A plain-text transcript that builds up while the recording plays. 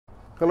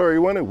Hello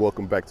everyone and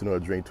welcome back to another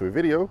Dream Tour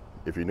video.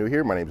 If you're new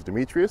here, my name is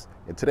Demetrius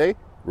and today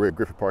we're at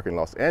Griffith Park in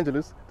Los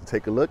Angeles to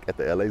take a look at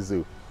the LA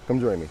Zoo. Come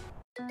join me.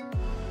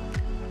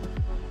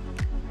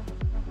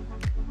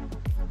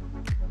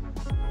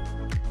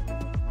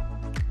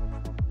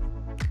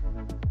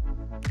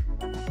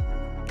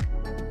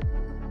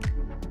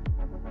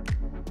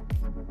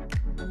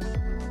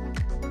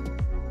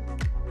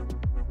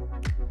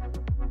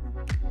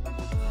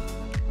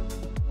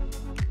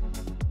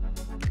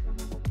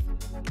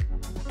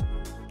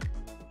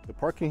 The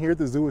parking here at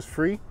the zoo is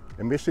free.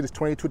 Admission is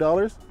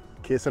 $22.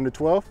 Kids under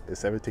 12 is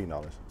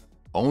 $17.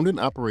 Owned and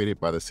operated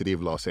by the city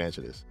of Los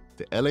Angeles,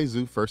 the LA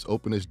Zoo first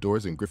opened its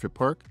doors in Griffith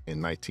Park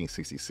in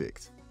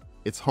 1966.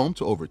 It's home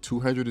to over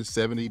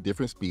 270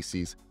 different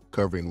species,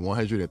 covering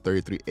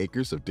 133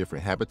 acres of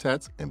different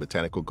habitats and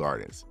botanical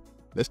gardens.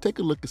 Let's take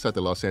a look inside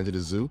the Los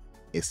Angeles Zoo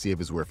and see if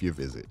it's worth your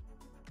visit.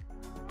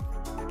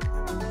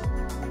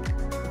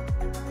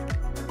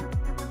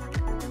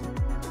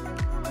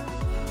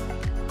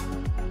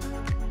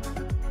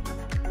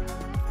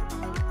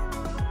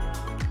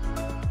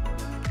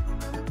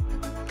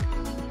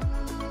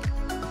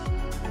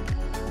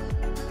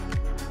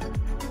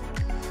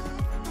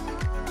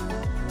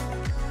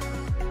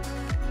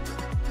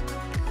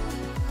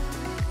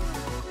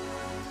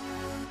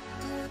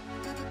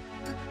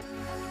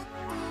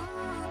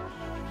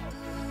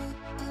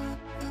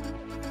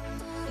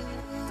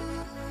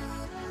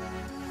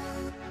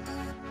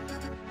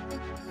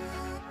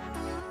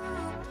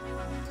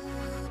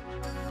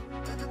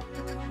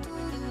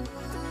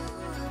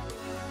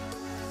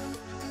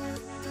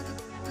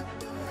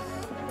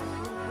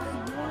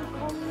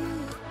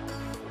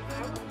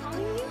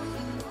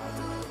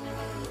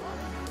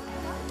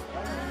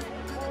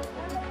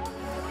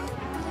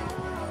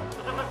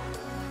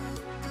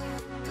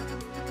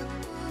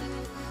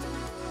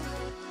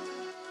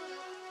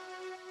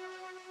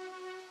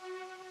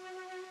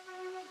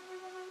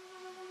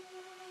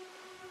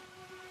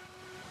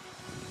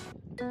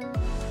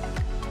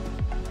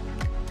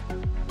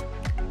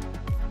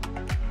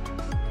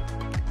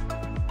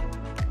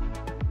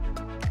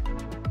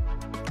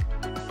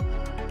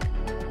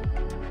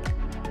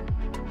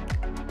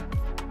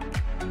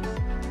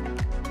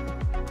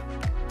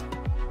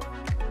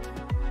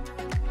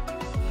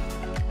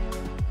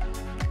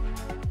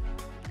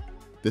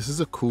 This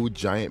is a cool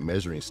giant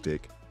measuring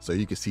stick, so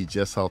you can see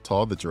just how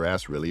tall the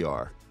giraffes really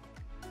are.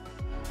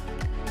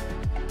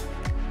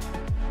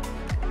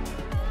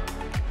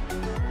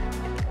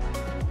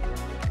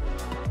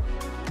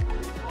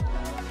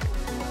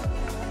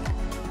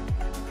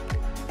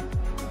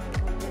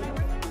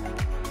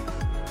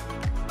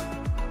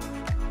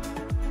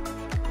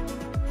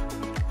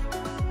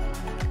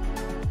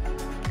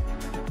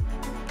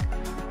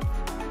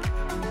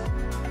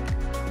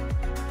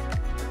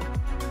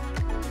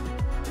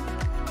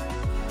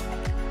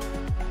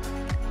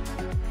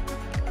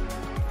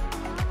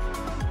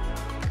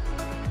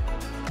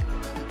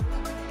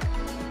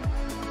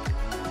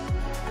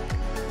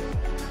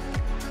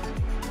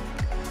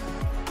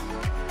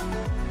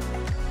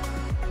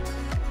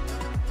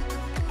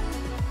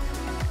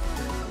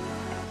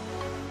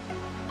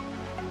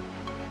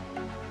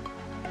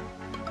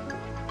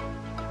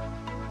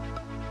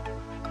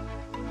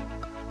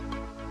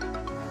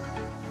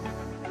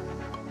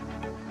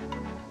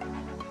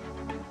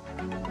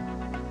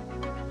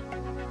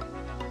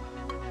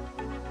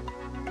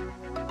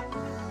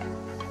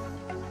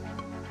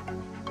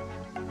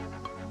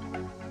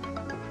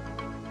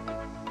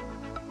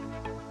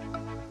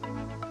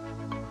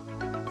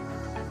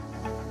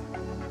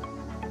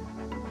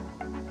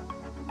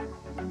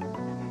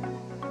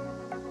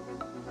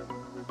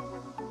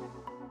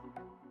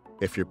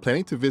 If you're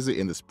planning to visit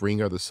in the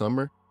spring or the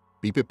summer,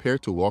 be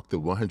prepared to walk the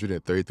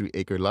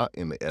 133-acre lot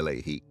in the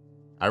LA heat.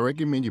 I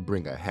recommend you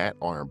bring a hat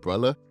or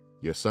umbrella,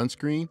 your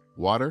sunscreen,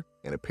 water,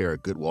 and a pair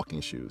of good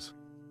walking shoes.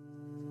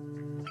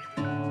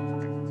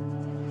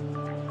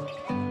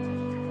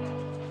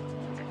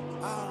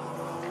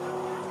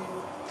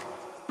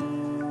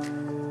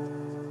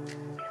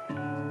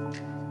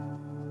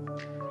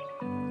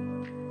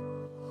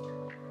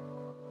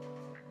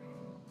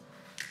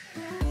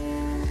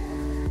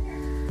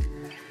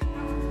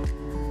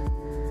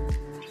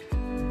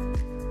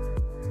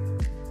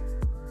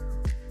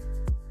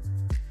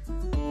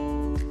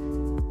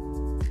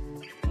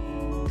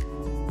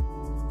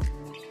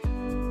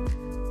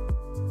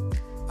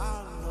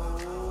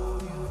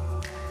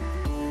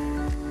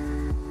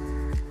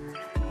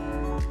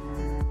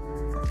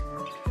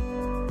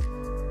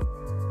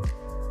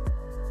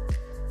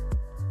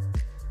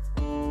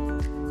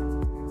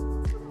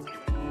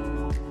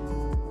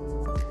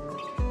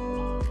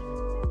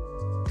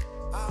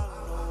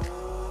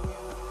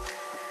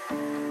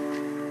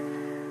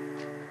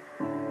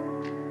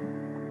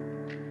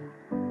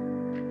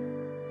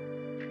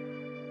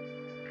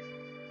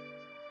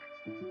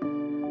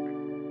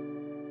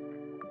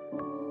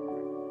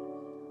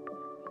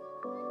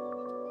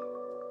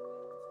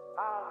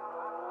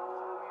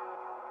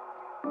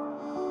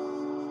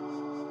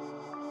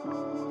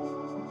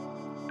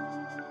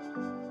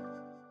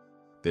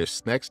 There's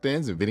snack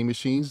stands and vending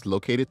machines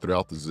located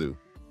throughout the zoo,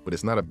 but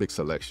it's not a big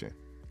selection.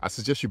 I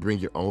suggest you bring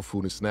your own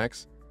food and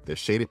snacks. There's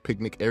shaded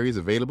picnic areas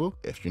available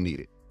if you need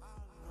it.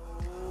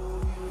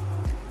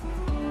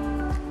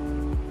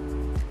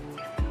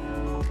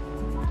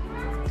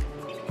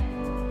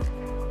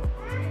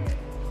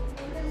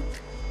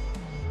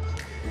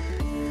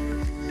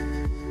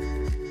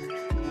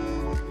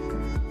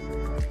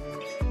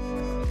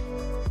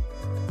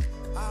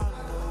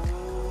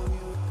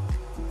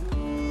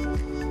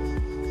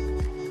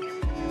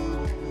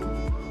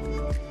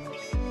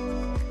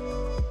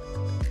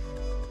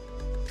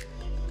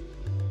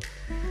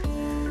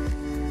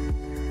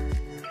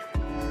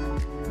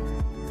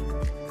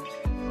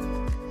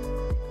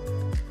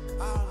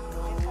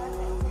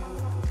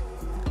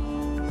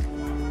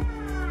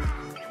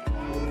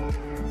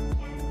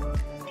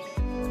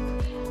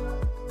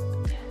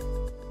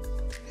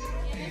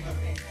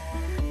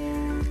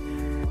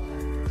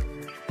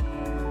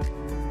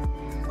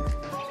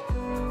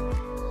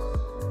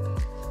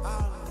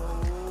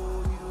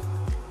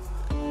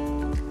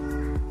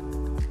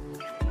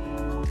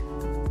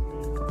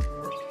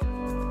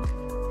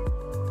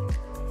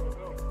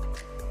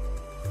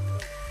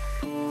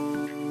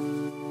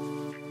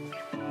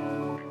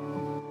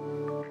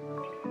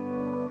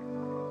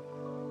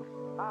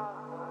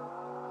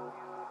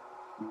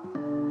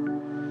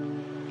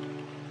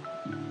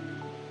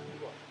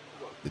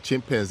 The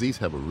chimpanzees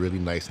have a really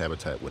nice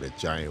habitat with a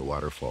giant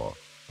waterfall,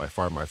 by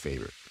far my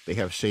favorite. They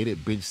have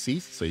shaded bench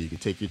seats so you can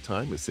take your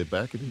time and sit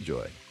back and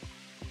enjoy.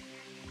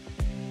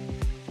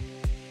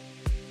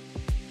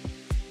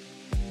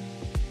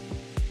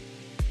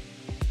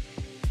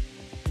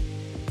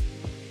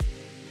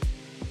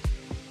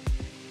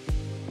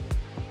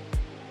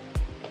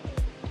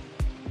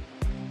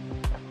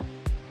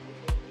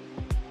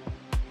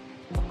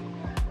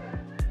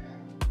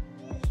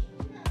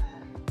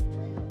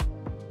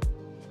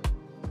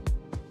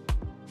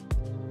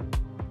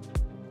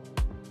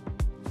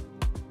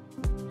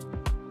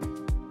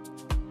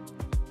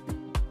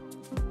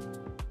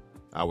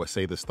 I would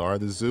say the star of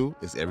the zoo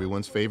is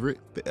everyone's favorite,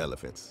 the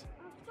elephants.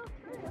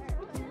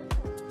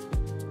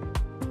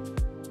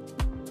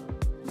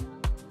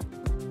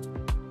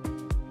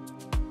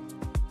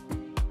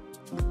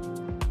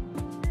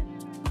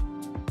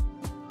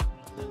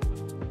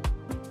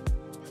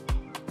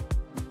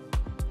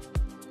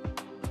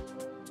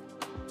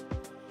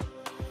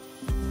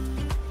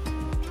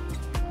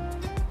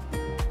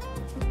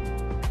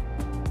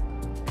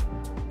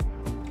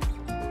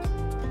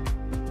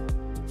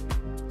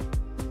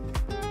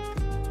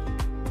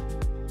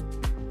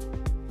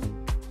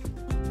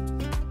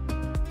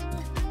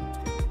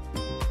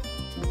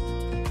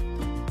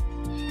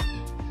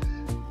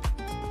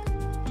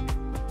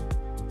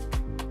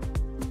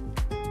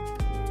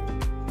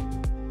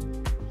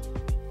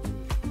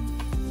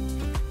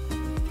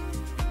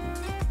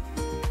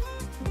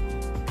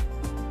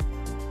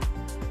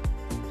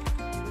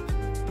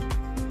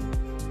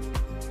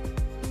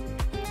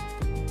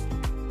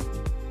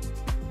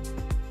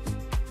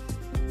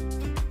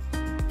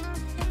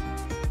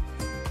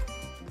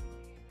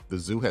 The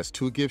zoo has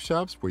 2 gift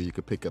shops where you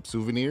can pick up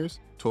souvenirs,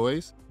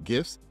 toys,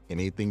 gifts, and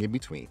anything in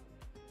between.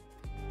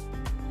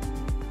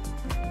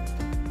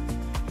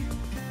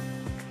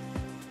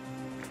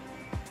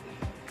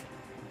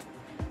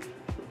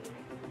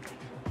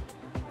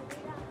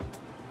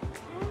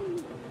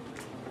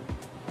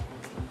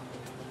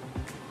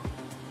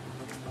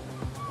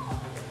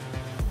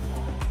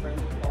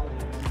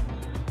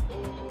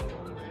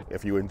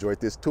 If you enjoyed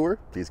this tour,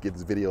 please give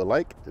this video a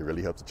like. It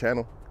really helps the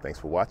channel. Thanks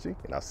for watching,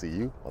 and I'll see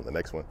you on the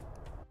next one.